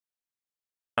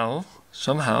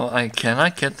Somehow I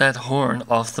cannot get that horn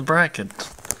off the bracket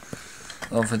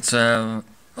of its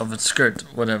skirt,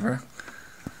 whatever.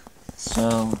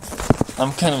 So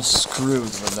I'm kind of screwed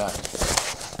with that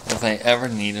if I ever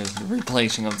needed the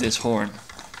replacing of this horn.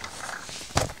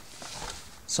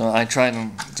 So I try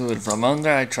to do it from under,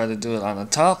 I try to do it on the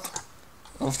top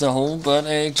of the hole, but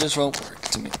it just won't work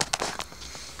to me.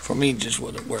 For me, it just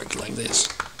wouldn't work like this.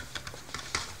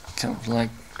 Kind of like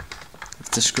if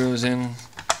the screws in.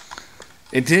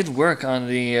 It did work on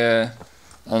the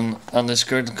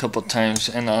skirt a couple times,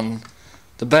 and on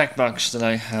the back box that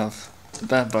I have, the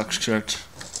back box shirt.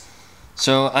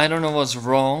 So I don't know what's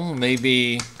wrong.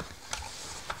 Maybe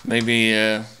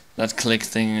that click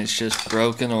thing is just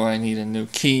broken, or I need a new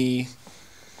key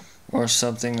or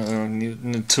something, or a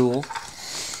new tool.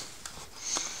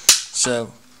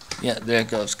 So yeah, there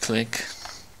goes click.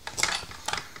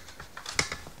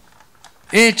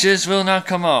 It just will not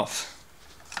come off.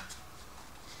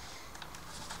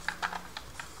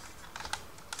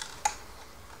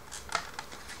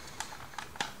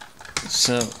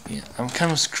 So yeah, I'm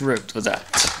kind of screwed with that.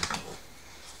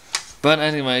 But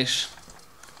anyways,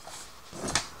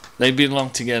 they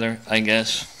belong together, I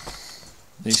guess.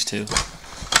 These two.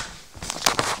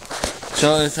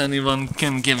 So if anyone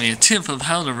can give me a tip of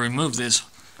how to remove this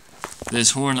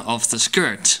horn off the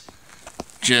skirt,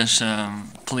 just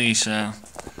please tell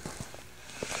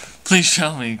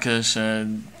me, because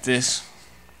this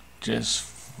just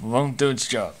won't do its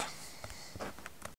job.